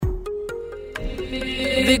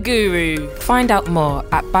The Guru. Find out more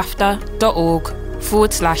at bafta.org/guru.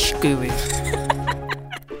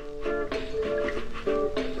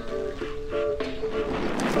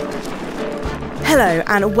 Hello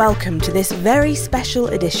and welcome to this very special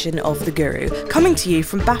edition of The Guru, coming to you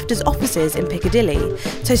from BAFTA's offices in Piccadilly.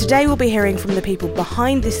 So today we'll be hearing from the people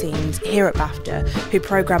behind the scenes here at BAFTA who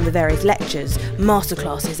programme the various lectures,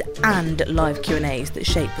 masterclasses and live Q&As that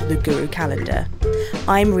shape the Guru calendar.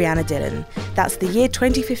 I'm Rihanna Dillon. That's the year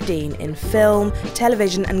 2015 in film,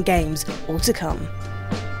 television and games, all to come.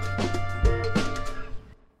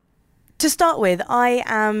 To start with, I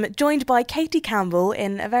am joined by Katie Campbell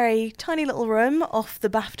in a very tiny little room off the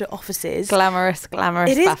BAFTA offices. Glamorous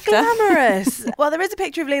It is BAFTA. glamorous. Well, there is a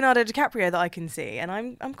picture of Leonardo DiCaprio that I can see, and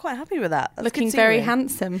I'm quite happy with that. That's Looking good very scenery.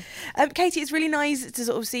 handsome. Katie, it's really nice to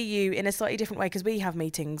sort of see you in a slightly different way because we have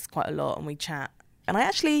meetings quite a lot and we chat. And I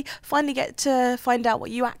actually finally get to find out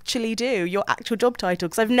what you actually do, your actual job title,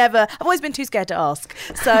 because I've always been too scared to ask.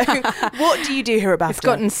 So what do you do here at BAFTA? It's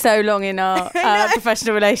gotten so long in our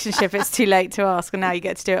professional relationship, it's too late to ask, and now you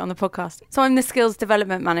get to do it on the podcast. So I'm the Skills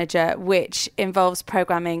Development Manager, which involves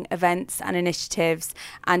programming events and initiatives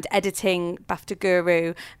and editing BAFTA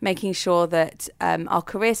Guru, making sure that our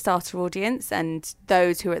career starter audience and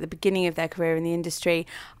those who are at the beginning of their career in the industry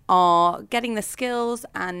are getting the skills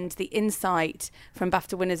and the insight from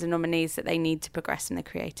BAFTA winners and nominees that they need to progress in the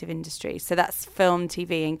creative industry. So that's film,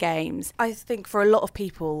 TV and games. I think for a lot of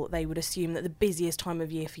people, they would assume that the busiest time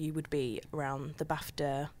of year for you would be around the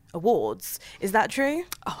BAFTA Awards. Is that true?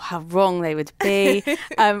 Oh, how wrong they would be.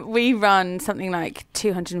 We run something like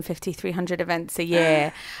 250, 300 events a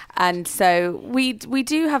year. And so we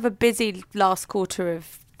do have a busy last quarter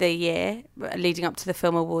of the year leading up to the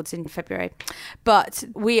Film Awards in February, but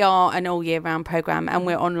we are an all year round programme and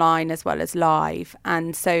we're online as well as live,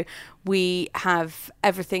 and so we have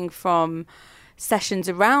everything from sessions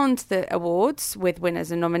around the awards with winners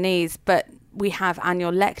and nominees, but we have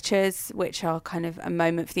annual lectures which are kind of a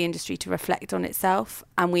moment for the industry to reflect on itself,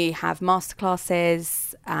 and we have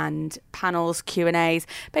masterclasses and panels, Q&As,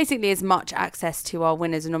 basically as much access to our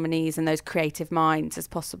winners and nominees and those creative minds as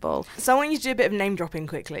possible. So I want you to do a bit of name dropping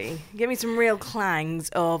quickly. Give me some real clangs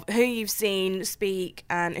of who you've seen speak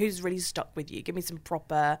and who's really stuck with you. Give me some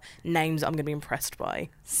proper names that I'm going to be impressed by.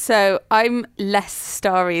 So I'm less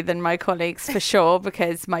starry than my colleagues for sure,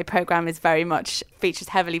 because my programme is very much features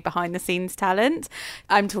heavily behind the scenes talent.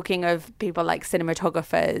 I'm talking of people like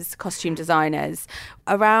cinematographers, costume designers.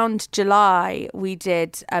 Around July, we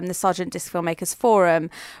did the Sargent Disc Filmmakers Forum,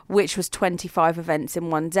 which was 25 events in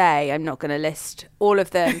one day. I'm not going to list all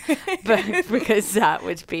of them but because that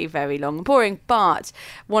would be very long and boring. But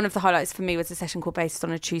one of the highlights for me was a session called Based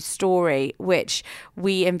on a True Story, which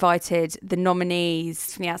we invited the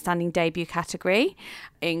nominees from the Outstanding Debut category,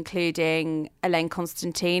 including Elaine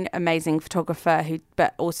Constantine, amazing photographer who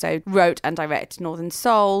but also wrote and directed Northern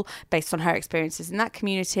Soul based on her experiences in that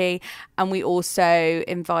community. And we also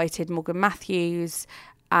invited Morgan Matthews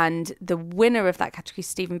and the winner of that category,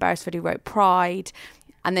 Stephen Beresford, who wrote Pride.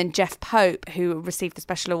 And then Jeff Pope, who received the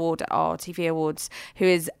special award at our TV Awards, who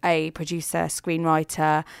is a producer,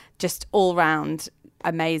 screenwriter, just all-round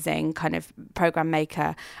amazing kind of program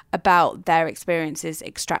maker, about their experiences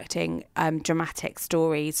extracting dramatic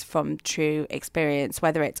stories from true experience,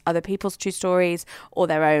 whether it's other people's true stories or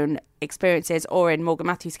their own experiences, or in Morgan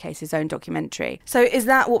Matthews' case, his own documentary. So is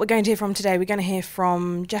that what we're going to hear from today? We're going to hear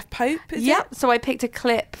from Jeff Pope, is it? So I picked a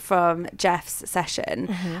clip from Jeff's session.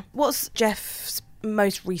 Mm-hmm. What's Jeff's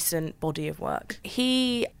most recent body of work?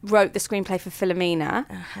 He wrote the screenplay for Philomena,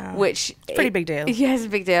 which... It's a pretty big deal. Yeah, it's a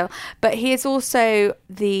big deal. But he is also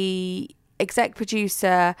the exec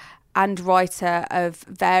producer and writer of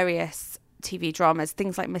various TV dramas,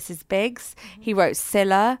 things like Mrs. Biggs. He wrote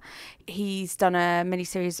Scylla. He's done a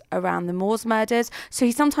miniseries around the Moors murders. So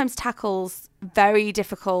he sometimes tackles very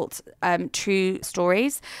difficult true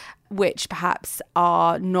stories, which perhaps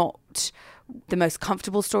are not the most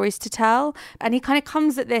comfortable stories to tell. And he kind of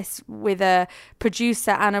comes at this with a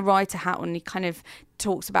producer and a writer hat on. He kind of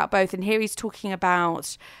talks about both. And here he's talking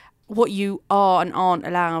about what you are and aren't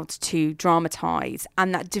allowed to dramatise,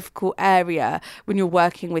 and that difficult area when you're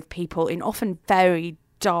working with people in often very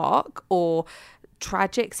dark or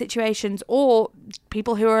tragic situations, or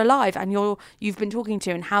people who are alive and you've been talking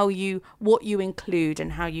to, and what you include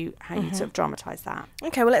and how you sort of dramatise that.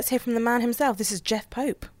 Okay, well, let's hear from the man himself. This is Jeff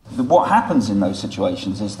Pope. What happens in those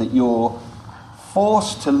situations is that you're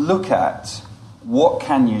forced to look at what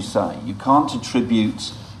can you say. You can't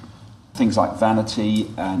attribute things like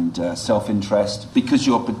vanity and self-interest because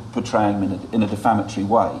you're portraying them in a defamatory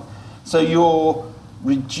way. So you're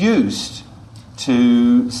reduced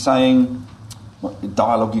to saying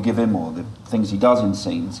dialogue you give him or the things he does in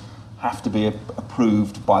scenes have to be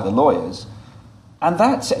approved by the lawyers. And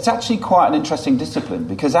it's actually quite an interesting discipline,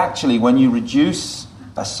 because actually when you reduce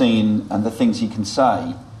a scene and the things he can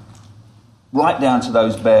say right down to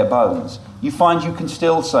those bare bones, you find you can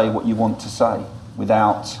still say what you want to say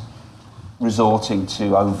without resorting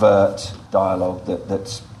to overt dialogue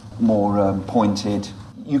that's more pointed.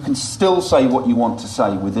 You can still say what you want to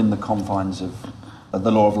say within the confines of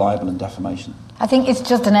the law of libel and defamation. I think it's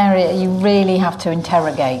just an area you really have to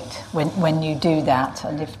interrogate when you do that,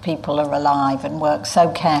 and if people are alive, and work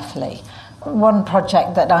so carefully. One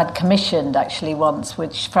project that I'd commissioned actually once,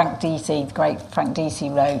 which Frank Deasy, the great Frank Deasy,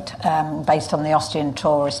 wrote, based on the Austrian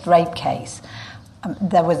tourist rape case,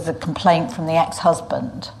 there was a complaint from the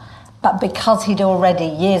ex-husband, but because he'd already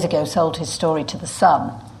years ago sold his story to The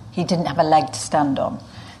Sun, he didn't have a leg to stand on,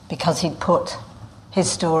 because he'd put his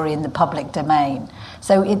story in the public domain.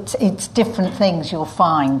 So it's different things you'll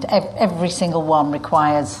find. Every single one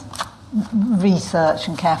requires research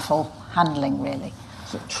and careful handling, really.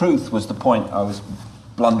 So truth was the point I was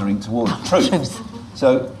blundering towards. Truth.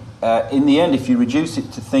 So in the end, if you reduce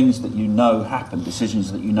it to things that you know happened,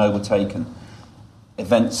 decisions that you know were taken,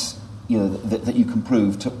 events that you can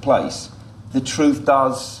prove took place, the truth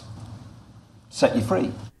does set you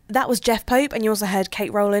free. That was Jeff Pope, and you also heard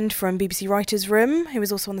Kate Rowland from BBC Writers' Room, who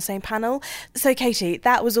was also on the same panel. So, Katie,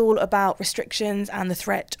 that was all about restrictions and the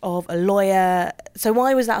threat of a lawyer. So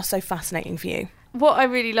why was that so fascinating for you? What I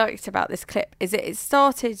really liked about this clip is that it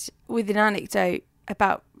started with an anecdote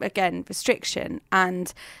about, again, restriction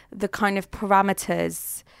and the kind of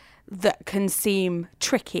parameters that can seem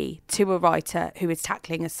tricky to a writer who is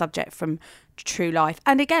tackling a subject from true life.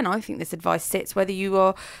 And again, I think this advice sits whether you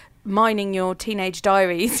are mining your teenage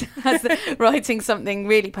diaries as writing something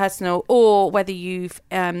really personal, or whether you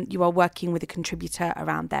are working with a contributor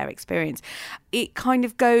around their experience. It kind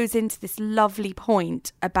of goes into this lovely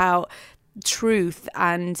point about truth,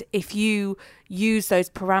 and if you use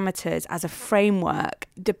those parameters as a framework,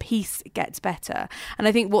 the piece gets better. And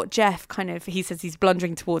I think what Jeff he says he's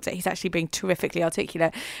blundering towards it, he's actually being terrifically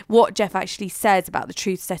articulate. What Jeff actually says about the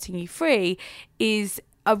truth setting you free is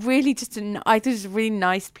I thought it was a really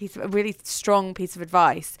nice a really strong piece of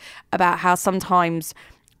advice about how sometimes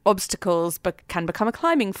obstacles can become a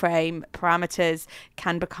climbing frame, parameters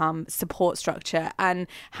can become support structure, and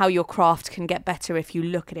how your craft can get better if you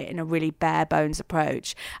look at it in a really bare bones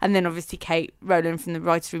approach. And then obviously Kate Rowland from the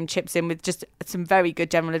Writers' Room chips in with just some very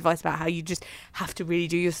good general advice about how you just have to really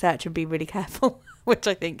do your search and be really careful, which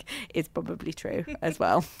I think is probably true as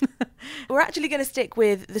well. We're actually going to stick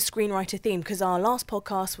with the screenwriter theme, because our last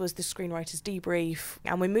podcast was the Screenwriters Debrief,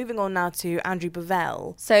 and we're moving on now to Andrew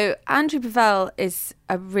Bavell. So Andrew Bavell is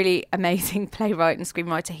a really amazing playwright and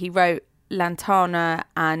screenwriter. He wrote Lantana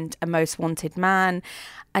and A Most Wanted Man,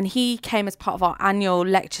 and he came as part of our annual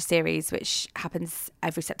lecture series, which happens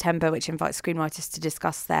every September, which invites screenwriters to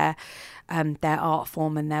discuss their art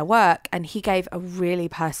form and their work. And he gave a really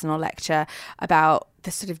personal lecture about the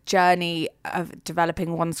sort of journey of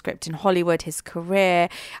developing one script in Hollywood, his career.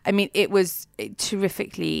 I mean, it was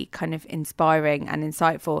terrifically kind of inspiring and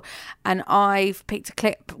insightful. And I've picked a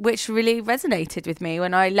clip which really resonated with me.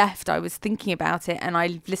 When I left, I was thinking about it, and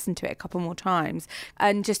I listened to it a couple more times.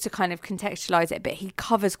 And just to kind of contextualise it a bit, he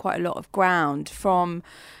covers quite a lot of ground, from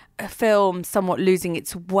a film somewhat losing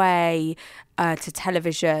its way to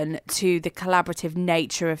television, to the collaborative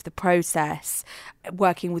nature of the process,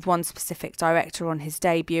 working with one specific director on his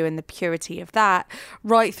debut and the purity of that,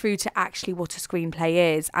 right through to actually what a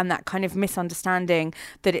screenplay is, and that kind of misunderstanding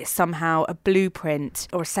that it's somehow a blueprint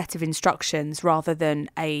or a set of instructions rather than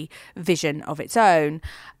a vision of its own.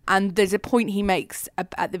 And there's a point he makes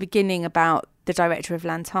at the beginning about the director of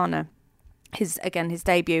Lantana, his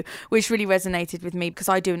debut, which really resonated with me, because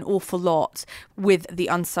I do an awful lot with the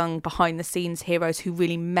unsung behind the scenes heroes who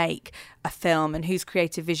really make a film and whose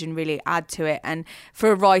creative vision really add to it. And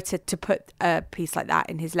for a writer to put a piece like that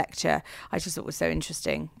in his lecture, I just thought was so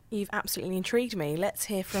interesting. You've absolutely intrigued me. Let's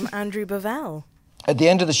hear from Andrew Bavell. At the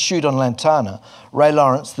end of the shoot on Lantana, Ray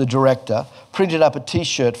Lawrence, the director, printed up a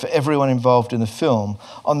T-shirt for everyone involved in the film.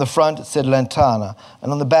 On the front it said Lantana,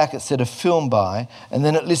 and on the back it said a film by, and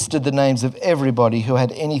then it listed the names of everybody who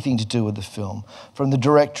had anything to do with the film, from the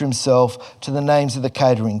director himself to the names of the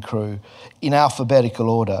catering crew, in alphabetical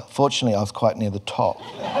order. Fortunately, I was quite near the top.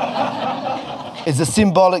 It's a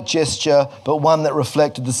symbolic gesture, but one that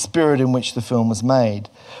reflected the spirit in which the film was made.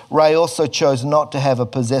 Ray also chose not to have a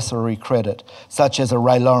possessory credit, such as a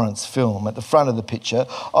Ray Lawrence film, at the front of the picture,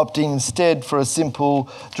 opting instead for a simple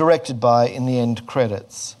directed by in the end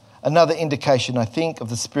credits. Another indication, I think, of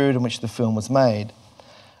the spirit in which the film was made.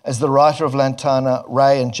 As the writer of Lantana,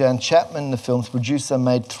 Ray and Jan Chapman, the film's producer,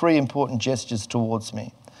 made 3 important gestures towards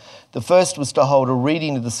me. The first was to hold a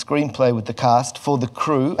reading of the screenplay with the cast, for the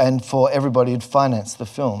crew and for everybody who'd financed the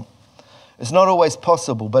film. It's not always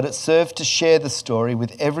possible, but it served to share the story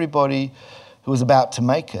with everybody who was about to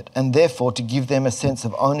make it, and therefore to give them a sense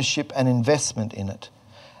of ownership and investment in it.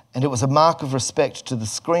 And it was a mark of respect to the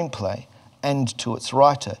screenplay and to its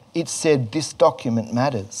writer. It said, this document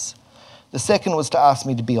matters. The second was to ask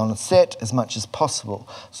me to be on a set as much as possible,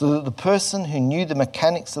 so that the person who knew the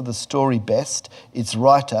mechanics of the story best, its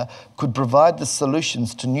writer, could provide the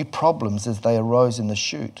solutions to new problems as they arose in the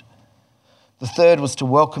shoot. The third was to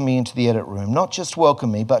welcome me into the edit room, not just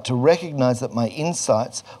welcome me, but to recognise that my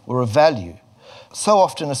insights were of value. So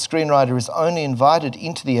often a screenwriter is only invited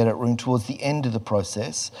into the edit room towards the end of the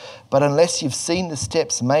process, but unless you've seen the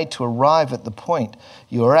steps made to arrive at the point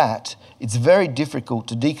you're at, it's very difficult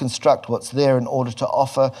to deconstruct what's there in order to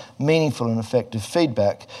offer meaningful and effective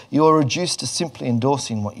feedback. You are reduced to simply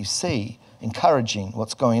endorsing what you see, encouraging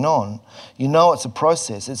what's going on. You know it's a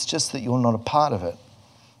process, it's just that you're not a part of it.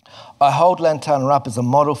 I hold Lantana up as a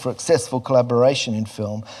model for successful collaboration in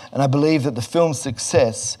film, and I believe that the film's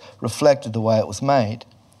success reflected the way it was made.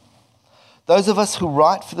 Those of us who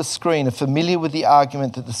write for the screen are familiar with the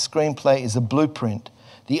argument that the screenplay is a blueprint,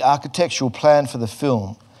 the architectural plan for the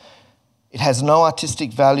film. It has no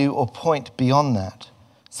artistic value or point beyond that.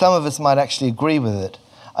 Some of us might actually agree with it.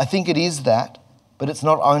 I think it is that, but it's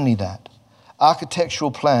not only that. Architectural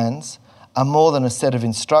plans are more than a set of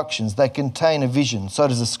instructions. They contain a vision, so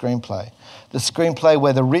does a screenplay. The screenplay,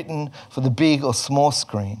 whether written for the big or small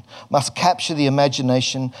screen, must capture the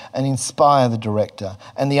imagination and inspire the director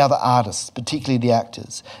and the other artists, particularly the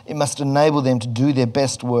actors. It must enable them to do their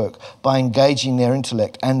best work by engaging their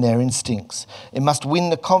intellect and their instincts. It must win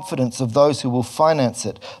the confidence of those who will finance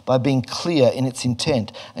it by being clear in its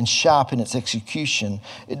intent and sharp in its execution.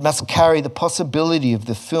 It must carry the possibility of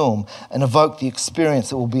the film and evoke the experience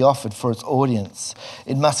that will be offered for its audience.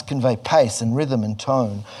 It must convey pace and rhythm and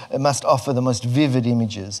tone. It must offer the most vivid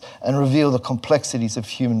images and reveal the complexities of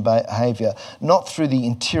human behaviour, not through the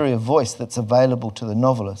interior voice that's available to the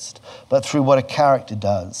novelist, but through what a character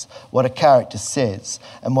does, what a character says,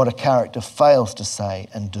 and what a character fails to say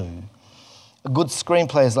and do. A good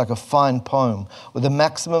screenplay is like a fine poem where the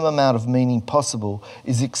maximum amount of meaning possible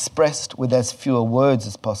is expressed with as fewer words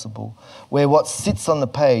as possible, where what sits on the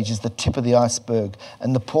page is the tip of the iceberg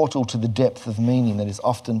and the portal to the depth of meaning that is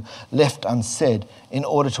often left unsaid in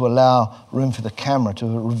order to allow room for the camera to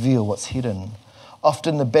reveal what's hidden.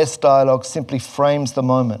 Often the best dialogue simply frames the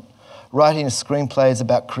moment. Writing a screenplay is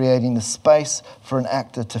about creating the space for an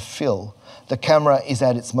actor to fill. The camera is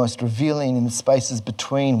at its most revealing in the spaces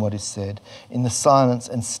between what is said, in the silence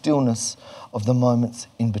and stillness of the moments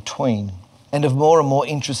in between. And of more and more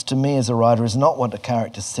interest to me as a writer is not what a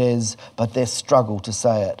character says, but their struggle to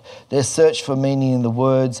say it, their search for meaning in the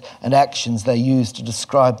words and actions they use to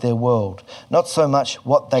describe their world. Not so much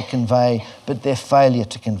what they convey, but their failure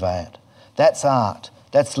to convey it. That's art.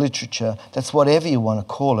 That's literature, that's whatever you want to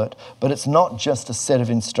call it, but it's not just a set of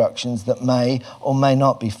instructions that may or may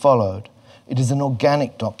not be followed. It is an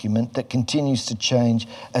organic document that continues to change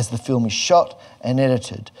as the film is shot and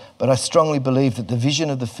edited. But I strongly believe that the vision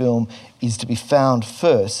of the film is to be found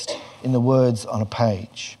first in the words on a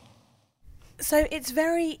page. So it's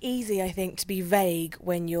very easy, I think, to be vague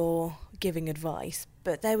when you're giving advice,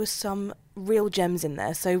 but there were some real gems in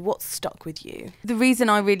there. So what stuck with you? The reason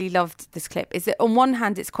I really loved this clip is that on one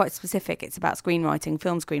hand it's quite specific. It's about screenwriting,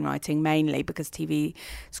 film screenwriting mainly, because TV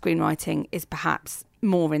screenwriting is perhaps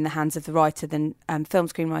more in the hands of the writer than film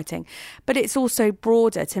screenwriting. But it's also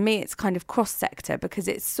broader. To me, it's kind of cross-sector, because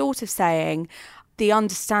it's sort of saying the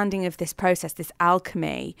understanding of this process, this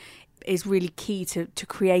alchemy, is really key to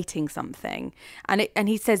creating something. And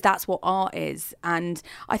he says that's what art is. And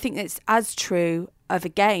I think it's as true of a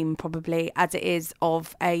game probably as it is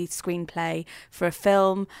of a screenplay for a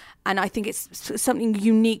film. And I think it's something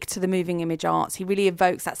unique to the moving image arts. He really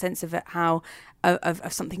evokes that sense of how of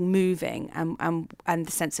something moving and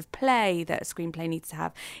the sense of play that a screenplay needs to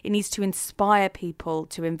have. It needs to inspire people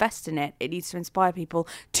to invest in it. It needs to inspire people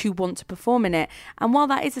to want to perform in it. And while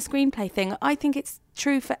that is a screenplay thing, I think it's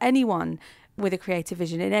true for anyone with a creative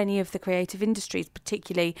vision in any of the creative industries,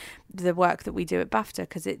 particularly the work that we do at BAFTA,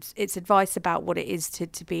 because it's advice about what it is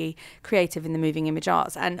to be creative in the moving image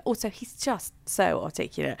arts. And also, he's just so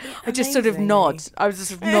articulate. I just sort of nod. I was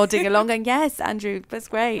just nodding along going, yes, Andrew, that's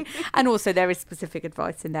great. And also there is specific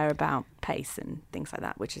advice in there about pace and things like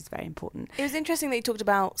that, which is very important. It was interesting that you talked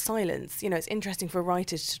about silence. You know, it's interesting for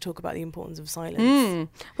writers to talk about the importance of silence.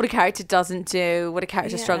 What a character doesn't do, what a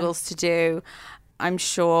character struggles to do. I'm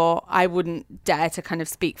sure I wouldn't dare to kind of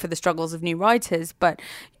speak for the struggles of new writers, but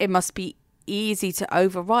it must be easy to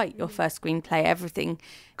overwrite your first screenplay. Everything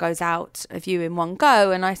goes out of you in one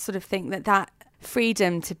go. And I sort of think that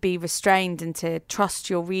freedom to be restrained and to trust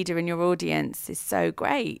your reader and your audience is so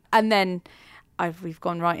great. And then we've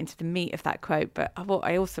gone right into the meat of that quote, but what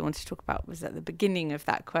I also wanted to talk about was at the beginning of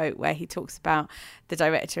that quote where he talks about the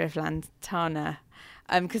director of Lantana,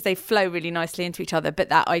 because they flow really nicely into each other. But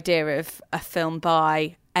that idea of a film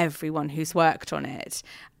by everyone who's worked on it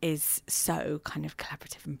is so kind of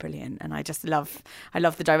collaborative and brilliant. And I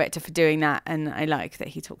love the director for doing that. And I like that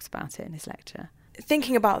he talks about it in his lecture.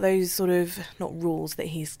 Thinking about those sort of, not rules that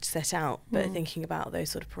he's set out, but thinking about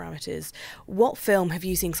those sort of parameters, what film have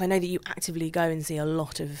you seen? Because I know that you actively go and see a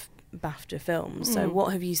lot of BAFTA films. So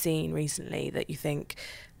what have you seen recently that you think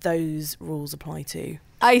those rules apply to?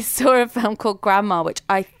 I saw a film called Grandma, which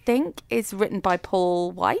I think is written by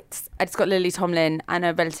Paul White. It's got Lily Tomlin and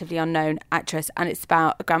a relatively unknown actress, and it's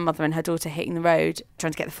about a grandmother and her daughter hitting the road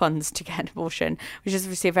trying to get the funds to get an abortion, which is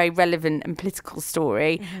obviously a very relevant and political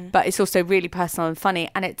story, but it's also really personal and funny,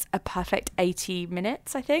 and it's a perfect 80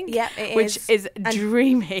 minutes, I think. Yeah, it which is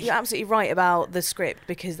dreamy. You're absolutely right about the script,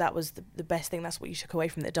 because that was the best thing. That's what you took away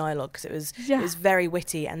from the dialogue, because it was very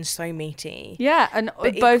witty and so meaty. Yeah, and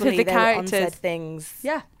but both of the there were characters unsaid things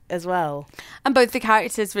as well. And both the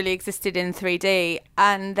characters really existed in 3D,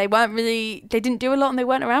 and they didn't do a lot, and they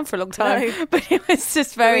weren't around for a long time. No. But it was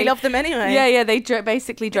just very... But we loved them anyway. Yeah, they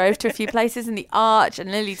basically drove to a few places in the Arch,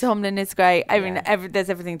 and Lily Tomlin is great. I mean, there's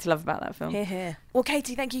everything to love about that film. Hear, hear. Well,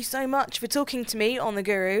 Katie, thank you so much for talking to me on The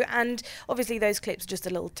Guru, and obviously those clips are just a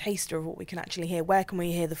little taster of what we can actually hear. Where can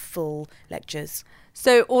we hear the full lectures?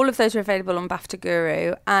 So all of those are available on BAFTA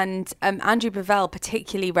Guru, and Andrew Bavell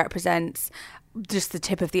particularly represents just the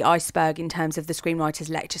tip of the iceberg in terms of the Screenwriters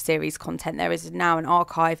Lecture Series content. There is now an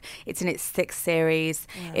archive. It's in its 6th series.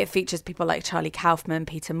 Yeah. It features people like Charlie Kaufman,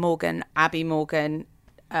 Peter Morgan, Abby Morgan.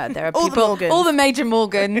 There are all the major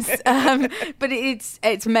Morgans. But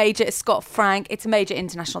it's major. It's Scott Frank. It's a major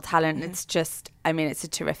international talent. Mm-hmm. It's just, it's a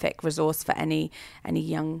terrific resource for any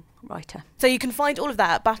young writer. So you can find all of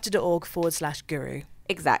that at bafta.org/guru.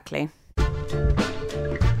 Exactly.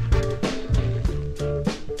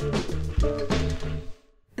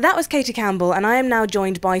 That was Katie Campbell, and I am now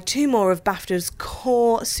joined by 2 more of BAFTA's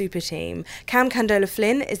core super team. Cam Candola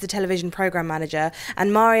Flynn is the television programme manager,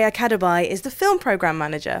 and Maria Kadobai is the film programme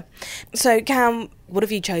manager. So, Cam, what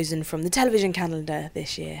have you chosen from the television calendar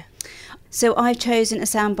this year? So I've chosen a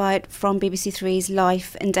soundbite from BBC Three's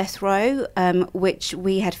Life and Death Row, which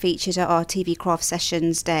we had featured at our TV Craft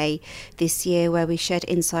Sessions Day this year, where we shared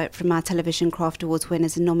insight from our Television Craft Awards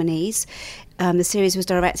winners and nominees. The series was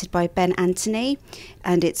directed by Ben Anthony,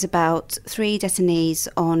 and it's about 3 detainees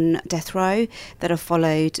on death row that are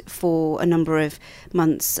followed for a number of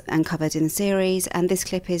months and covered in the series. And this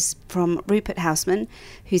clip is from Rupert Houseman,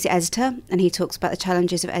 who's the editor, and he talks about the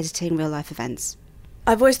challenges of editing real-life events.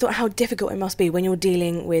 I've always thought how difficult it must be when you're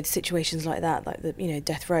dealing with situations like that, like the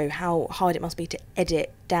death row, how hard it must be to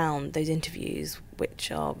edit down those interviews, which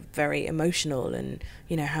are very emotional, and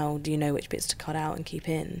how do you know which bits to cut out and keep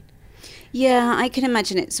in? Yeah, I can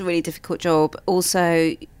imagine it's a really difficult job.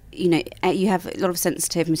 Also, you have a lot of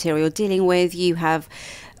sensitive material you're dealing with. You have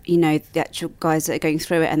the actual guys that are going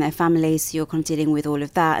through it and their families, so you're kind of dealing with all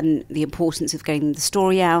of that and the importance of getting the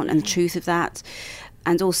story out and the truth of that.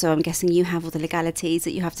 And also, I'm guessing you have all the legalities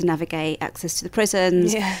that you have to navigate, access to the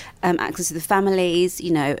prisons, access to the families,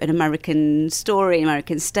 an American story,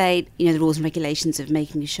 American state, the rules and regulations of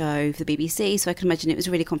making a show for the BBC. So I can imagine it was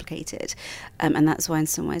really complicated. And that's why in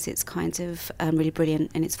some ways it's kind of really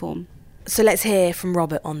brilliant in its form. So let's hear from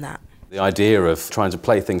Robert on that. The idea of trying to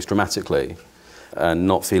play things dramatically and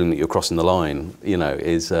not feeling that you're crossing the line,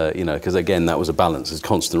 is, because again, that was a balance, it's a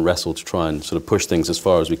constant wrestle to try and sort of push things as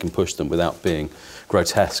far as we can push them without being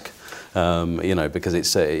grotesque, because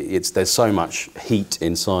there's so much heat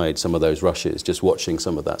inside some of those rushes, just watching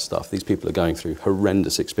some of that stuff. These people are going through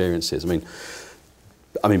horrendous experiences.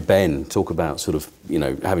 I mean, Ben, talk about sort of,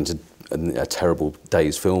 having to a terrible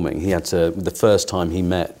day's filming. He had to, the first time he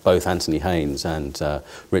met both Anthony Haynes and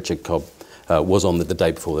Richard Cobb, was on the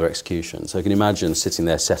day before their execution. So you can imagine sitting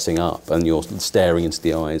there setting up and you're staring into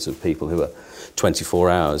the eyes of people who are 24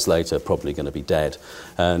 hours later probably going to be dead.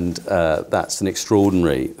 And that's an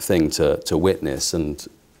extraordinary thing to witness. And,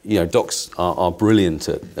 docs are brilliant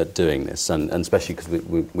at doing this, and especially because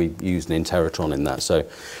we used an Interrotron in that. So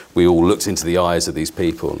we all looked into the eyes of these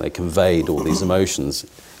people and they conveyed all these emotions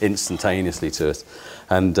instantaneously to us.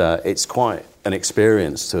 And it's quite an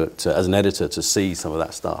experience to as an editor to see some of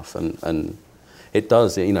that stuff, and it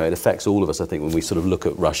does, you know, it affects all of us, I think, when we sort of look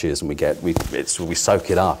at rushes and we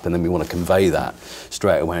soak it up, and then we want to convey that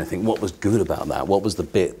straight away and think, what was good about that? What was the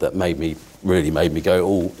bit that really made me go,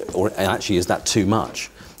 oh, or actually, is that too much?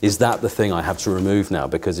 Is that the thing I have to remove now?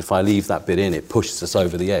 Because if I leave that bit in, it pushes us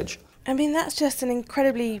over the edge. I mean, that's just an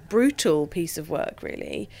incredibly brutal piece of work,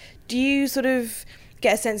 really. Do you sort of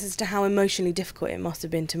get a sense as to how emotionally difficult it must have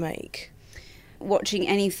been to make? Watching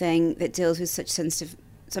anything that deals with such sensitive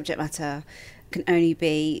subject matter can only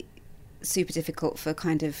be super difficult for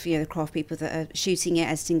kind of, you know, the craft people that are shooting it,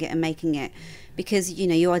 editing it and making it, because, you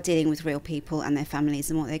know, you are dealing with real people and their families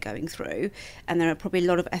and what they're going through, and there are probably a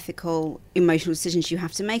lot of ethical, emotional decisions you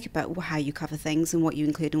have to make about how you cover things and what you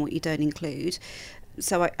include and what you don't include.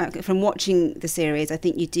 So from watching the series, I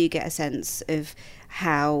think you do get a sense of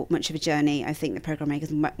how much of a journey I think the programme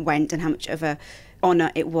makers went, and how much of a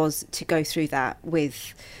honour it was to go through that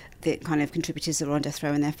with the kind of contributors that were on death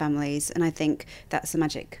row and their families. And I think that's the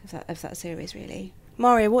magic of that series, really.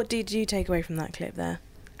 Maria, what did you take away from that clip there?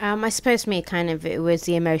 I suppose for me, it was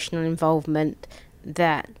the emotional involvement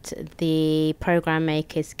that the programme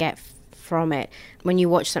makers get from it. When you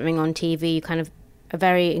watch something on TV, you kind of are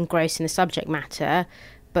very engrossed in the subject matter,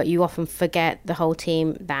 but you often forget the whole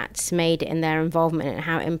team that's made it and their involvement and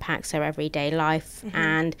how it impacts their everyday life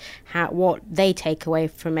and what they take away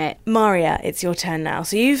from it. Maria, it's your turn now.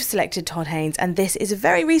 So you've selected Todd Haynes, and this is a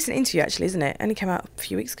very recent interview, actually, isn't it? Only came out a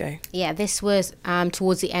few weeks ago. Yeah, this was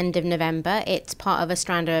towards the end of November. It's part of a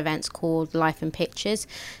strand of events called Life in Pictures.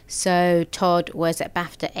 So Todd was at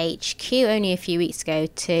BAFTA HQ only a few weeks ago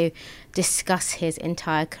to discuss his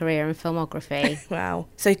entire career and filmography. Wow.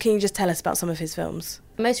 So can you just tell us about some of his films?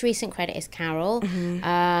 Most recent credit is Carol.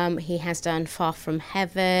 He has done Far From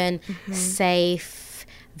Heaven, Safe,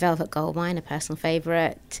 Velvet Goldmine, a personal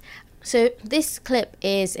favourite. So this clip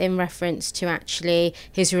is in reference to actually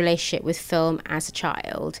his relationship with film as a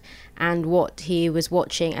child and what he was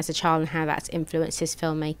watching as a child and how that's influenced his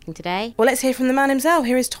filmmaking today. Well, let's hear from the man himself.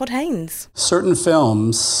 Here is Todd Haynes. Certain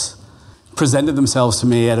films presented themselves to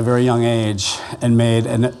me at a very young age and made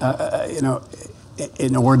an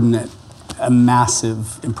inordinate, a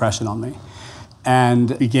massive impression on me,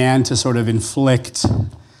 and began to sort of inflict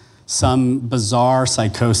some bizarre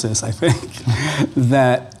psychosis, I think,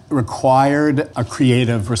 that required a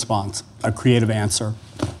creative response, a creative answer,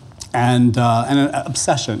 and an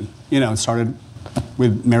obsession. You know, it started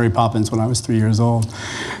with Mary Poppins when I was 3 years old.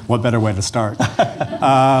 What better way to start?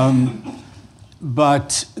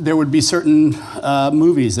 But there would be certain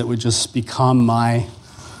movies that would just become my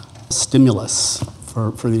stimulus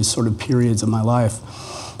for these sort of periods of my life.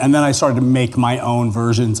 And then I started to make my own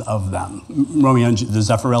versions of them. The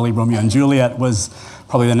Zeffirelli Romeo and Juliet was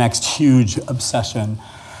probably the next huge obsession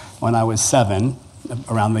when I was 7,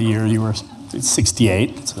 around the year you were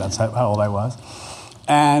 68, so that's how old I was.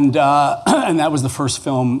 And that was the first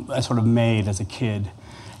film I sort of made as a kid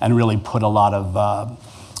and really put a lot of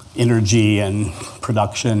energy and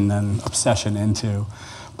production and obsession into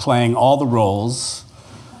playing all the roles,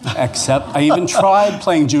 except I even tried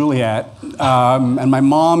playing Juliet, and my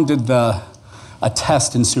mom did a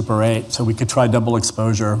test in Super 8 so we could try double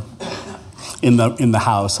exposure in the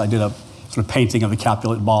house. I did a sort of painting of the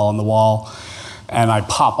Capulet ball on the wall, and I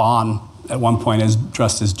pop on at one point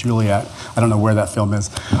dressed as Juliet. I don't know where that film is.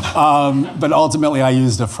 But ultimately I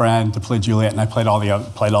used a friend to play Juliet, and I played all the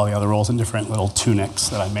other roles in different little tunics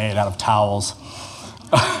that I made out of towels.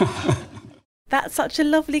 That's such a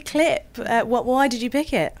lovely clip. Why did you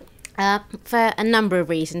pick it? For a number of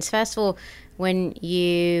reasons. First of all, when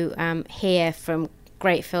you hear from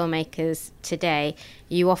great filmmakers today,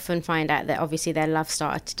 you often find out that obviously their love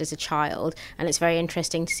started as a child, and it's very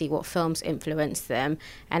interesting to see what films influenced them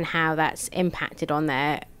and how that's impacted on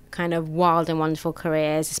their kind of wild and wonderful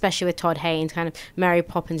careers, especially with Todd Haynes. Kind of Mary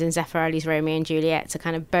Poppins and Zeffirelli's Romeo and Juliet are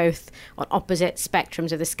kind of both on opposite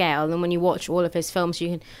spectrums of the scale, and when you watch all of his films you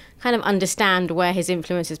can kind of understand where his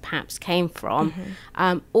influences perhaps came from.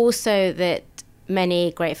 Also that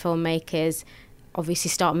many great filmmakers obviously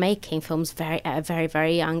start making films at a very,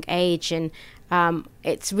 very young age, and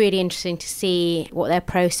it's really interesting to see what their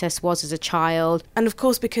process was as a child. And of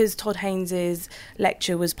course, because Todd Haynes'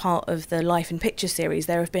 lecture was part of the Life in Picture series,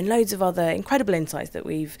 there have been loads of other incredible insights that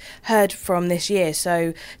we've heard from this year.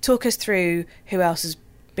 So talk us through who else has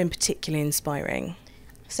been particularly inspiring.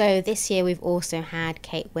 So this year we've also had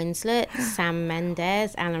Kate Winslet, Sam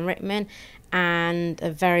Mendes, Alan Rickman, and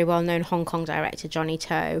a very well-known Hong Kong director, Johnny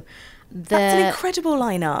To. That's an incredible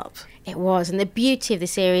lineup. It was, and the beauty of the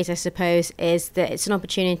series, I suppose, is that it's an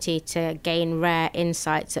opportunity to gain rare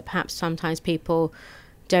insights that perhaps sometimes people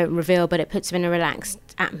don't reveal, but it puts them in a relaxed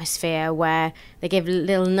atmosphere where they give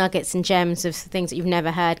little nuggets and gems of things that you've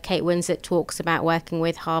never heard. Kate Winslet talks about working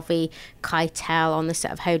with Harvey Keitel on the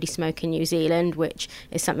set of Holy Smoke in New Zealand, which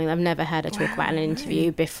is something I've never heard her talk about in an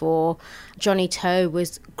interview before. Johnny To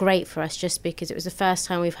was great for us just because it was the first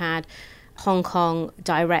time we've had Hong Kong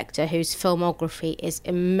director whose filmography is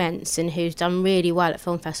immense and who's done really well at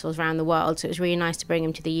film festivals around the world. So it was really nice to bring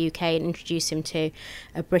him to the UK and introduce him to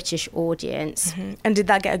a British audience. Mm-hmm. And did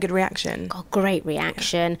that get a good reaction? Got great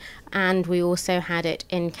reaction. Yeah. And we also had it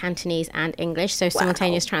in Cantonese and English, so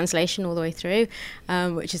simultaneous translation all the way through,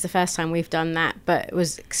 which is the first time we've done that, but it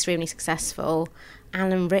was extremely successful.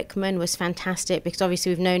 Alan Rickman was fantastic because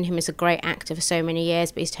obviously we've known him as a great actor for so many years,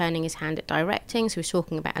 but he's turning his hand at directing. So he was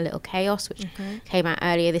talking about A Little Chaos, which came out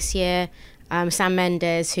earlier this year. Sam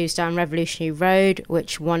Mendes, who's done Revolutionary Road,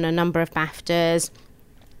 which won a number of BAFTAs.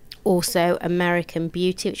 Also American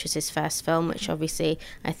Beauty, which was his first film, which obviously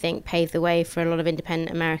I think paved the way for a lot of independent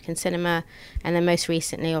American cinema. And then most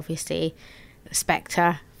recently, obviously,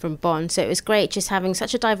 Spectre from Bond. So it was great just having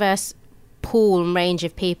such a diverse pool and range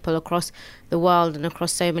of people across the world and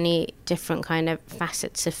across so many different kind of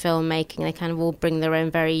facets of filmmaking. They kind of all bring their own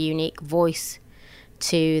very unique voice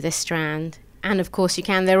to the strand. And of course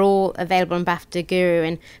they're all available on BAFTA Guru,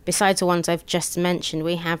 and besides the ones I've just mentioned,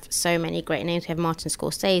 we have so many great names. We have Martin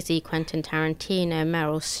Scorsese, Quentin Tarantino,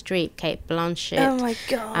 Meryl Streep, Cate Blanchett. Oh my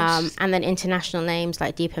gosh. And then international names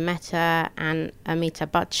like Deepa Mehta and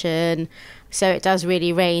Amitabh Bachchan. So it does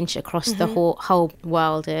really range across the whole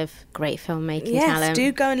world of great filmmaking talent. Yes,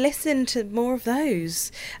 do go and listen to more of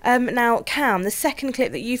those. Now, Cam, the second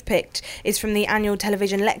clip that you've picked is from the annual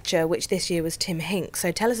television lecture, which this year was Tim Hinks.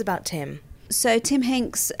 So tell us about Tim. So Tim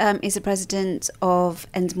Hinks is the president of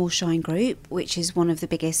Endemol Shine Group, which is one of the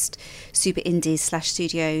biggest super indies /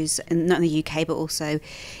 studios, not in the UK, but also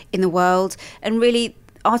in the world. And really,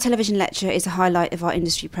 our television lecture is a highlight of our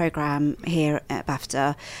industry programme here at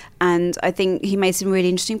BAFTA, and I think he made some really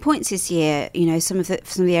interesting points this year. You know, some of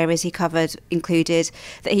the areas he covered included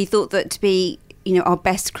that he thought that to be, you know, our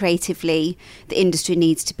best creatively, the industry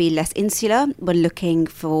needs to be less insular when looking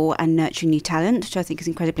for and nurturing new talent, which I think is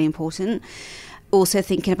incredibly important. Also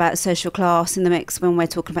thinking about social class in the mix when we're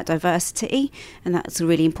talking about diversity, and that's a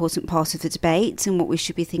really important part of the debate and what we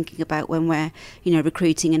should be thinking about when we're, you know,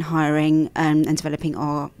 recruiting and hiring and developing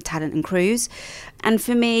our talent and crews. And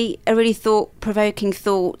for me, a really thought-provoking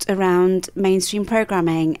thought around mainstream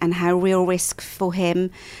programming and how real risk for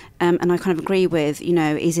him, and I kind of agree with, you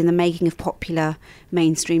know, is in the making of popular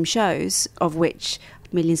mainstream shows, of which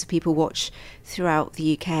millions of people watch throughout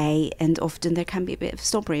the UK, and often there can be a bit of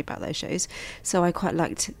snobbery about those shows. So I quite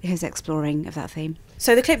liked his exploring of that theme.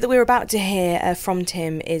 So the clip that we're about to hear from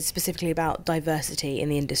Tim is specifically about diversity in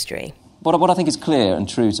the industry. What I think is clear and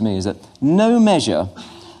true to me is that no measure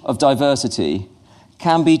of diversity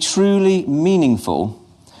can be truly meaningful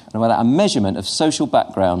without a measurement of social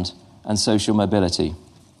background and social mobility.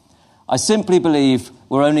 I simply believe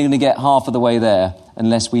we're only going to get half of the way there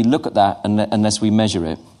unless we look at that and unless we measure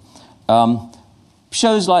it.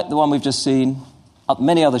 Shows like the one we've just seen,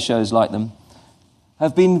 many other shows like them,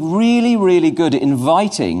 have been really, really good at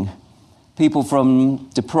inviting people from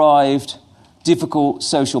deprived, difficult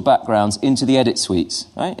social backgrounds into the edit suites,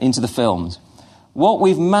 right? Into the films. What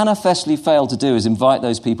we've manifestly failed to do is invite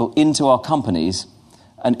those people into our companies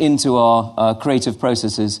and into our creative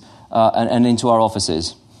processes and into our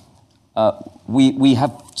offices. We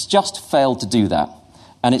have just failed to do that.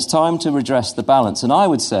 And it's time to redress the balance. And I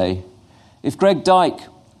would say, if Greg Dyke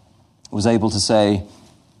was able to say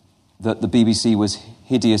that the BBC was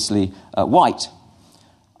hideously white,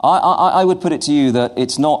 I would put it to you that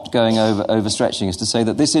it's not going overstretching us to say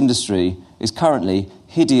that this industry is currently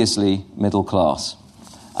hideously middle class.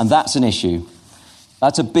 And that's an issue.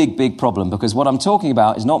 That's a big, big problem, because what I'm talking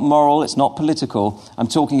about is not moral, it's not political. I'm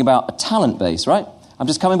talking about a talent base, right? I'm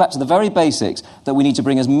just coming back to the very basics, that we need to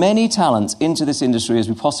bring as many talents into this industry as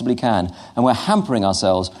we possibly can, and we're hampering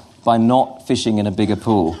ourselves by not fishing in a bigger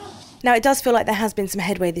pool. Now, it does feel like there has been some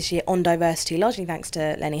headway this year on diversity, largely thanks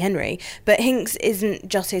to Lenny Henry, but Hinks isn't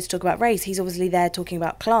just here to talk about race, he's obviously there talking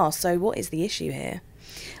about class, so what is the issue here?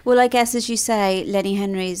 Well, I guess, as you say, Lenny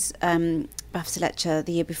Henry's BAFTA lecture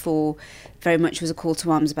the year before very much was a call to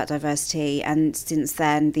arms about diversity, and since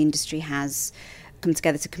then the industry has come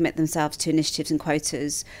together to commit themselves to initiatives and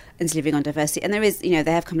quotas and delivering on diversity. And there is, you know,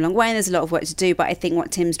 they have come a long way and there's a lot of work to do, but I think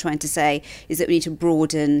what Tim's trying to say is that we need to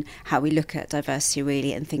broaden how we look at diversity,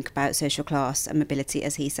 really, and think about social class and mobility,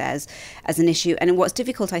 as he says, as an issue. And what's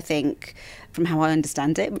difficult, I think, from how I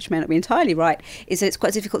understand it, which may not be entirely right, is that it's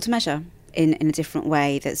quite difficult to measure. in a different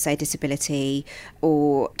way that, say, disability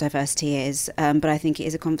or diversity is. But I think it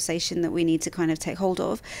is a conversation that we need to kind of take hold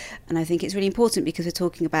of. And I think it's really important because we're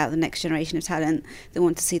talking about the next generation of talent that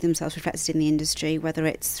want to see themselves reflected in the industry, whether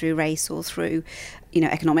it's through race or through,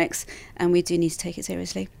 economics. And we do need to take it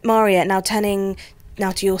seriously. Maria, now turning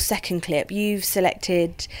to your second clip, you've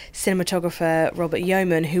selected cinematographer Robert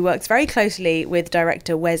Yeoman, who works very closely with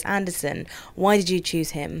director Wes Anderson. Why did you choose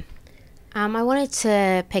him? I wanted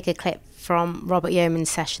to pick a clip from Robert Yeoman's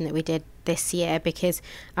session that we did this year because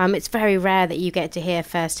it's very rare that you get to hear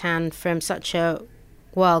firsthand from such a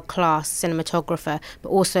world-class cinematographer, but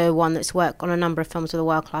also one that's worked on a number of films with a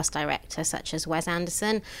world-class director such as Wes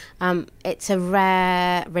Anderson. It's a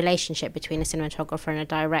rare relationship between a cinematographer and a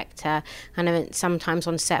director, and sometimes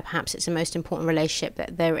on set perhaps it's the most important relationship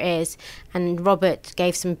that there is. And Robert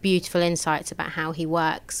gave some beautiful insights about how he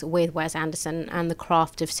works with Wes Anderson and the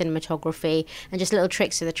craft of cinematography and just little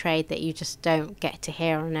tricks of the trade that you just don't get to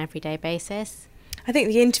hear on an everyday basis. I think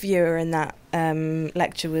the interviewer in that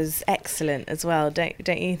lecture was excellent as well, don't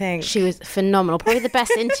you think? She was phenomenal. Probably the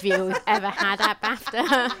best interview we've ever had at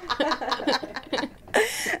BAFTA.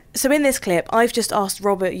 So in this clip, I've just asked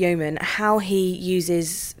Robert Yeoman how he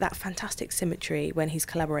uses that fantastic symmetry when he's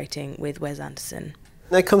collaborating with Wes Anderson.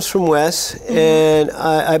 That comes from Wes, and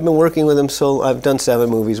I've been working with him, so I've done 7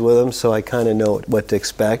 movies with him, so I kind of know what to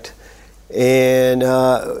expect. And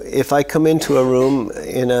if I come into a room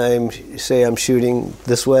and I'm shooting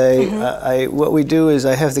this way, what we do is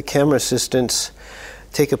I have the camera assistants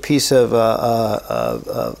take a piece of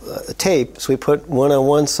tape. So we put one on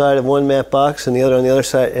one side of one matte box and the other on the other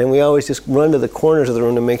side, and we always just run to the corners of the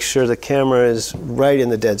room to make sure the camera is right in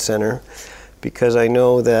the dead center. Because I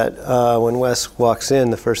know that when Wes walks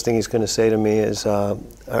in, the first thing he's going to say to me is, "Are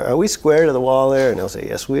we square to the wall there?" And I'll say,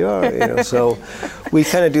 "Yes, we are." So we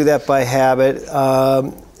kind of do that by habit.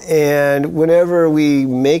 And whenever we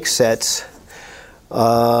make sets,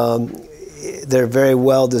 they're very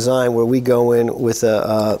well designed. Where we go in with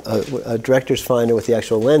a director's finder with the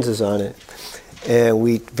actual lenses on it, and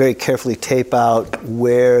we very carefully tape out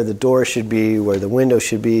where the door should be, where the window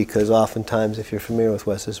should be, because oftentimes, if you're familiar with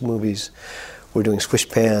Wes's movies, we're doing squish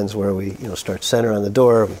pans where we, start center on the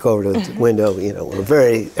door, we go over to the window.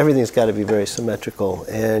 Everything's got to be very symmetrical,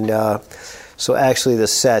 and so actually the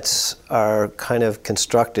sets are kind of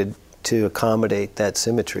constructed to accommodate that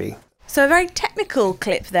symmetry. So a very technical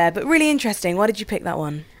clip there, but really interesting. Why did you pick that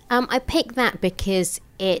one? I picked that because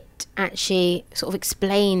it actually sort of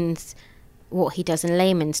explains what he does in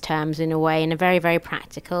layman's terms in a way, in a very, very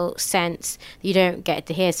practical sense that you don't get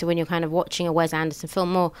to hear. So when you're kind of watching a Wes Anderson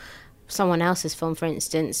film or someone else's film, for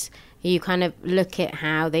instance, you kind of look at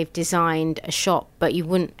how they've designed a shot, but you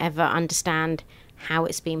wouldn't ever understand how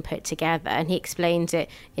it's been put together. And he explains it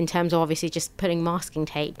in terms of obviously just putting masking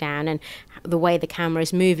tape down and the way the camera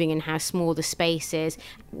is moving and how small the space is.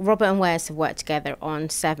 Robert and Wes have worked together on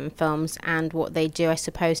 7 films, and what they do, I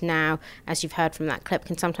suppose now, as you've heard from that clip,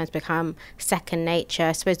 can sometimes become second nature.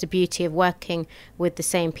 I suppose the beauty of working with the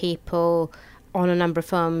same people on a number of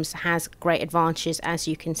films has great advantages, as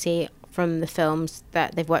you can see from the films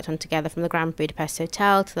that they've worked on together, from the Grand Budapest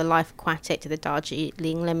Hotel to the Life Aquatic to the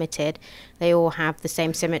Darjeeling Limited. They all have the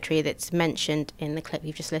same symmetry that's mentioned in the clip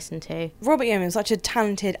you've just listened to. Robert Yeoman is such a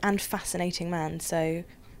talented and fascinating man, so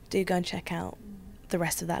do go and check out the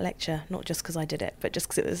rest of that lecture, not just because I did it, but just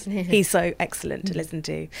because he's so excellent to listen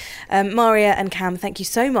to. Maria and Cam, thank you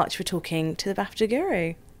so much for talking to the BAFTA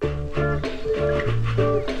Guru.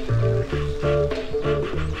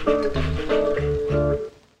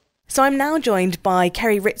 So I'm now joined by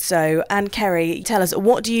Kerry Rizzo. And Kerry, tell us,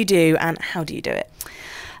 what do you do and how do you do it?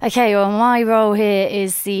 Okay, well, my role here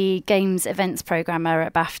is the Games Events Programmer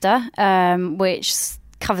at BAFTA, which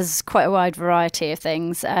covers quite a wide variety of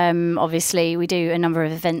things. Obviously, we do a number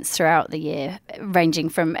of events throughout the year, ranging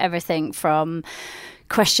from everything from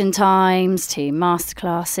question times to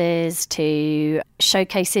masterclasses to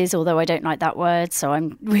showcases, although I don't like that word,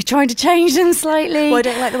 so we're trying to change them slightly. Well, I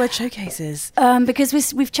don't like the word showcases.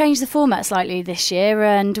 Because we've changed the format slightly this year,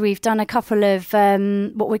 and we've done a couple of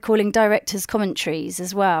what we're calling directors' commentaries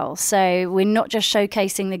as well. So we're not just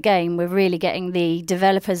showcasing the game, we're really getting the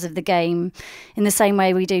developers of the game, in the same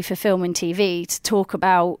way we do for film and TV, to talk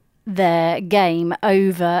about their game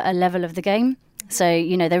over a level of the game. So,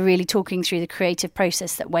 they're really talking through the creative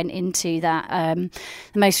process that went into that.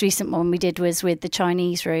 The most recent one we did was with the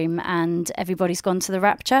Chinese Room and Everybody's Gone to the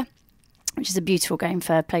Rapture, which is a beautiful game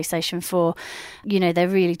for PlayStation 4. They're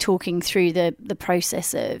really talking through the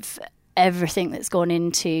process of everything that's gone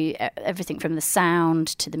into everything from the sound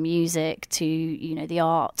to the music to, you know, the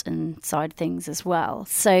art and side things as well.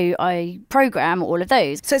 So I program all of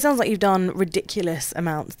those. So it sounds like you've done ridiculous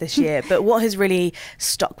amounts this year, but what has really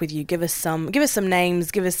stuck with you? Give us some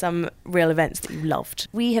names, give us some real events that you loved.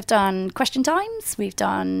 We have done question times. We've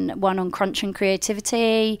done one on crunch and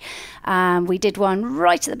creativity. We did one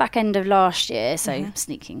right at the back end of last year, so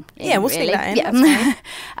sneaking in. Yeah, we'll really. sneak that in.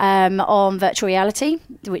 Yeah. On virtual reality,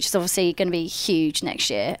 which is obviously going to be huge next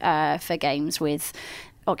year for games with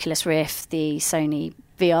Oculus Rift, the Sony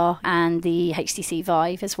VR and the HTC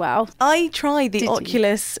Vive as well. I tried the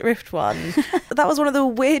Oculus Rift one. That was one of the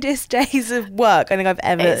weirdest days of work I think I've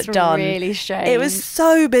ever done. It's really strange. It was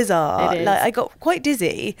so bizarre. It is. Like, I got quite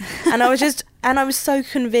dizzy and I was so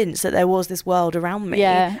convinced that there was this world around me.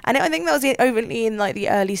 Yeah. And I think that was only in like the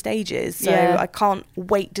early stages. So I can't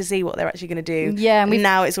wait to see what they're actually going to do. Yeah. And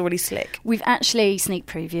now it's already slick. We've actually, sneak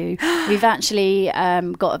preview, we've actually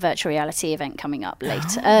got a virtual reality event coming up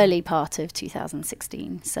early part of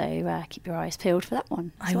 2016. So keep your eyes peeled for that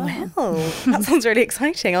one. I will. That sounds really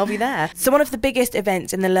exciting. I'll be there. So one of the biggest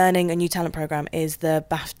events in the Learning a New Talent programme is the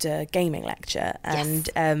BAFTA Gaming Lecture. And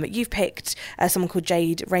you've picked someone called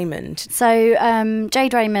Jade Raymond. So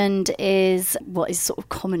Jade Raymond is what is sort of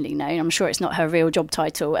commonly known, I'm sure it's not her real job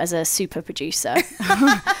title, as a super producer.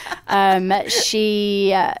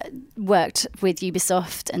 She worked with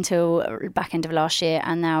Ubisoft until back end of last year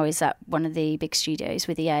and now is at one of the big studios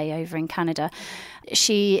with EA over in Canada.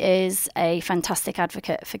 She is a fantastic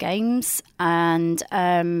advocate for games and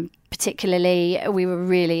particularly we were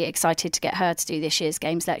really excited to get her to do this year's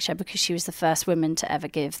Games Lecture because she was the first woman to ever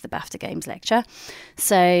give the BAFTA Games Lecture.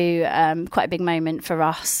 So quite a big moment for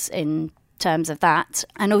us in terms of that.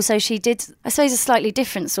 And also she did, I suppose, a slightly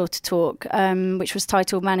different sort of talk, which was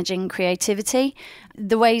titled Managing Creativity.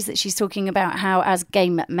 The ways that she's talking about how as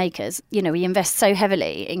game makers, you know, we invest so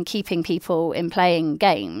heavily in keeping people in playing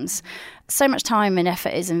games. So much time and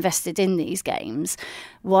effort is invested in these games.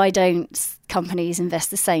 Why don't companies invest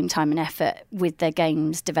the same time and effort with their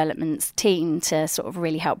games development team to sort of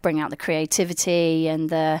really help bring out the creativity and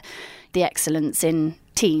the excellence in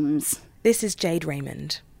teams? This is Jade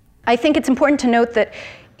Raymond. I think it's important to note that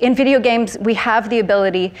in video games, we have the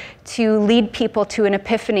ability to lead people to an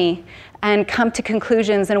epiphany and come to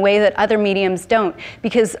conclusions in a way that other mediums don't.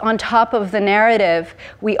 Because on top of the narrative,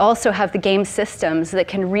 we also have the game systems that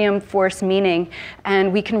can reinforce meaning,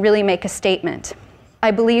 and we can really make a statement.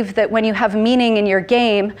 I believe that when you have meaning in your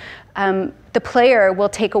game, the player will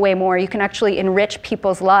take away more. You can actually enrich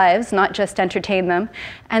people's lives, not just entertain them.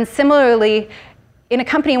 And similarly, in a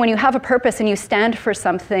company, when you have a purpose and you stand for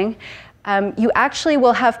something, you actually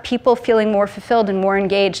will have people feeling more fulfilled and more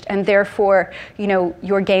engaged, and therefore, you know,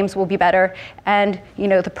 your games will be better, and you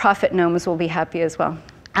know, the profit gnomes will be happy as well.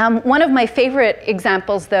 One of my favorite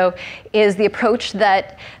examples, though, is the approach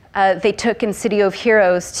that they took in City of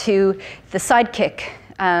Heroes to the sidekick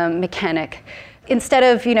mechanic. Instead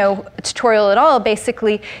of, you know, a tutorial at all,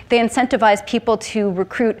 basically, they incentivize people to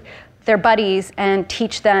recruit their buddies and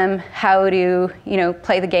teach them how to, you know,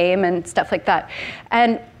 play the game and stuff like that.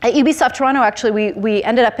 And at Ubisoft Toronto, actually, we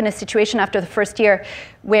ended up in a situation after the first year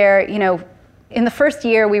where, you know, in the first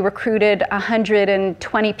year we recruited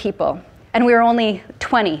 120 people, and we were only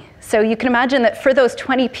 20. So you can imagine that for those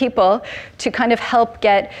 20 people to kind of help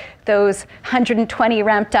get those 120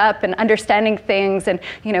 ramped up and understanding things, and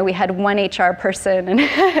you know, we had one HR person, and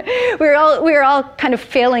we were all kind of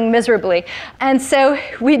failing miserably. And so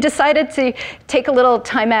we decided to take a little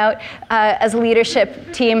time out as a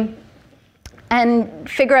leadership team and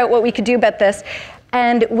figure out what we could do about this.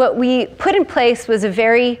 And what we put in place was a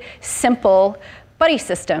very simple buddy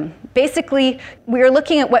system. Basically, we were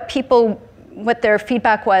looking at what their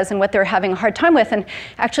feedback was and what they were having a hard time with, and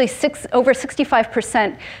actually over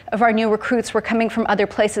 65% of our new recruits were coming from other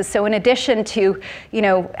places. So in addition to, you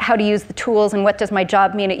know, how to use the tools and what does my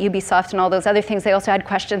job mean at Ubisoft and all those other things, they also had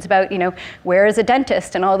questions about, you know, where is a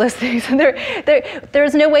dentist and all those things. And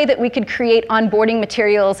there's no way that we could create onboarding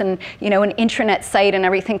materials and, you know, an intranet site and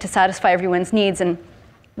everything to satisfy everyone's needs. And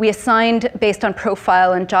we assigned, based on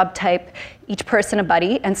profile and job type, each person a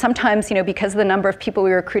buddy. And sometimes, you know, because of the number of people we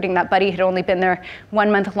were recruiting, that buddy had only been there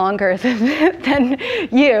 1 month longer than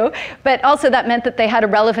you. But also that meant that they had a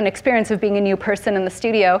relevant experience of being a new person in the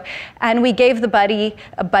studio. And we gave the buddy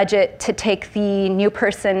a budget to take the new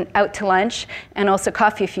person out to lunch and also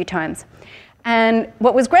coffee a few times. And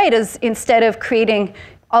what was great is, instead of creating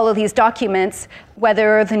all of these documents,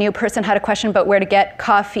 whether the new person had a question about where to get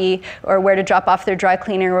coffee or where to drop off their dry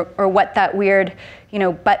cleaner or what that weird,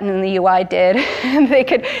 button in the UI did.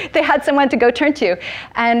 They had someone to go turn to.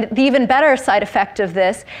 And the even better side effect of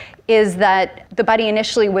this is that the buddy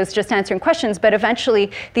initially was just answering questions, but eventually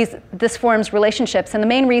this forms relationships. And the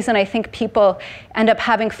main reason I think people end up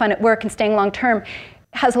having fun at work and staying long term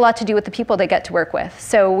has a lot to do with the people they get to work with.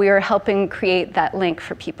 So we are helping create that link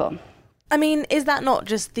for people. I mean, is that not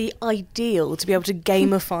just the ideal, to be able to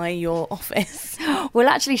gamify your office? Well,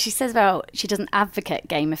 actually, she says she doesn't advocate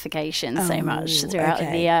gamification so much throughout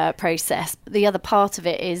the process. The other part of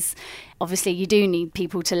it is, obviously, you do need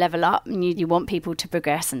people to level up and you want people to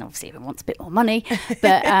progress, and obviously everyone wants a bit more money.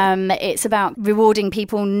 But it's about rewarding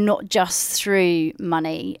people not just through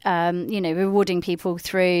money, rewarding people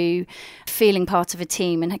through feeling part of a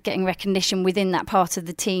team and getting recognition within that part of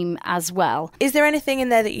the team as well. Is there anything in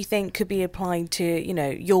there that you think could be applied to,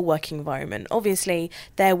 your working environment? Obviously,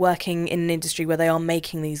 they're working in an industry where they are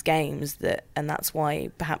making these games, and that's why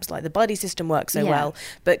perhaps like the buddy system works so well.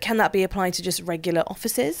 But can that be applied to just regular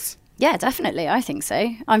offices? Yeah, definitely. I think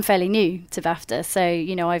so. I'm fairly new to BAFTA,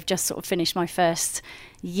 so, I've just sort of finished my first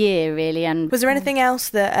year, really. And was there anything else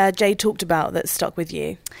that Jade talked about that stuck with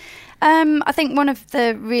you? I think one of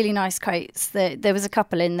the really nice quotes, there was a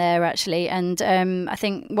couple in there actually, and I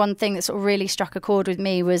think one thing that sort of really struck a chord with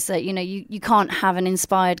me was that, you can't have an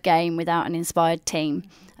inspired game without an inspired team.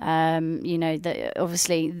 That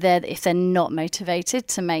obviously if they're not motivated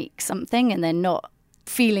to make something and they're not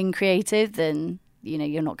feeling creative, then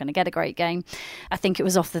you're not going to get a great game. I think it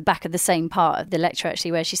was off the back of the same part of the lecture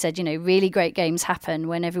actually, where she said, really great games happen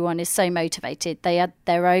when everyone is so motivated. They add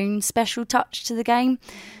their own special touch to the game.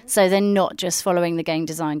 So they're not just following the game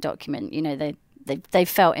design document. They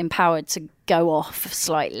felt empowered to go off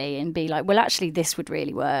slightly and be like, well, actually, this would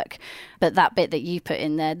really work. But that bit that you put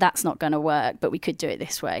in there, that's not going to work, but we could do it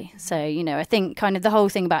this way. So, I think kind of the whole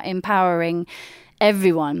thing about empowering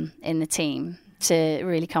everyone in the team to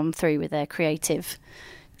really come through with their creative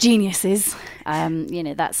geniuses.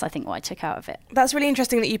 That's, I think, what I took out of it. That's really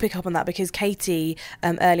interesting that you pick up on that, because Katie,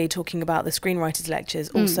 earlier talking about the screenwriters' lectures,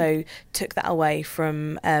 also took that away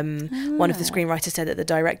from one of the screenwriters said that the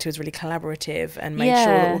director was really collaborative and made sure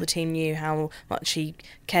that all the team knew how much he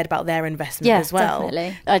cared about their investment as well.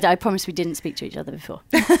 Definitely. I promise we didn't speak to each other before.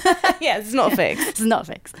 Yeah, it's not a fix. It's not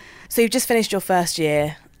a fix. So you've just finished your first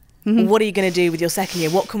year. Mm-hmm. What are you going to do with your second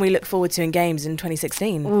year? What can we look forward to in games in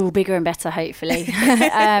 2016? Oh, bigger and better, hopefully.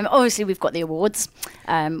 Obviously, we've got the awards,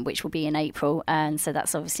 which will be in April, and so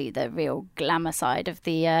that's obviously the real glamour side of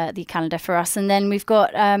the calendar for us. And then we've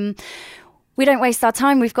got. We don't waste our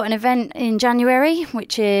time. We've got an event in January,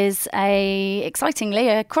 which is excitingly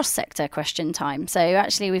a cross-sector question time. So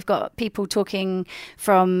actually we've got people talking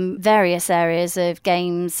from various areas of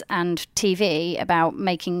games and TV about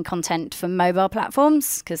making content for mobile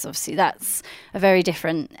platforms, because obviously that's a very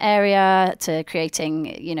different area to creating,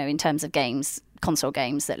 in terms of games, console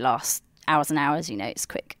games that last hours and hours. It's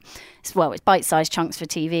quick. It's bite-sized chunks for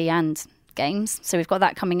TV and games. So we've got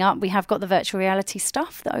that coming up. We have got the virtual reality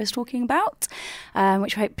stuff that I was talking about,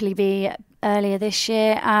 which will hopefully be earlier this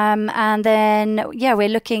year. And then, we're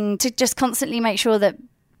looking to just constantly make sure that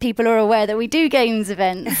people are aware that we do games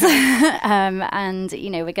events. And,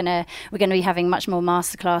 we're gonna be having much more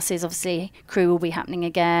masterclasses. Obviously, Crew will be happening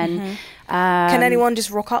again. Mm-hmm. Can anyone just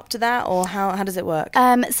rock up to that, or how does it work?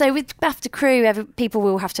 So with BAFTA Crew, people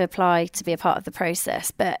will have to apply to be a part of the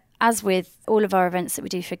process. But as with all of our events that we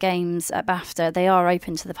do for games at BAFTA, they are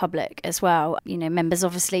open to the public as well. Members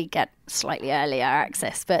obviously get slightly earlier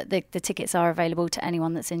access, but the tickets are available to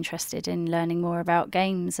anyone that's interested in learning more about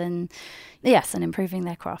games and improving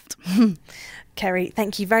their craft. Kerry,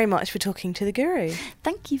 thank you very much for talking to The Guru.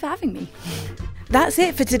 Thank you for having me. That's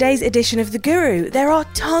it for today's edition of The Guru. There are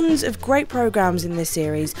tons of great programmes in this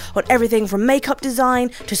series on everything from makeup design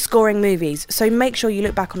to scoring movies, so make sure you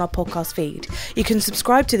look back on our podcast feed. You can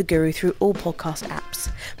subscribe to The Guru through all podcast apps.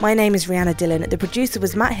 My name is Rihanna Dillon. The producer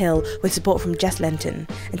was Matt Hill, with support from Jess Lenton.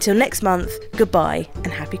 Until next month, goodbye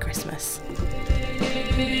and happy Christmas.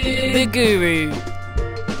 The Guru.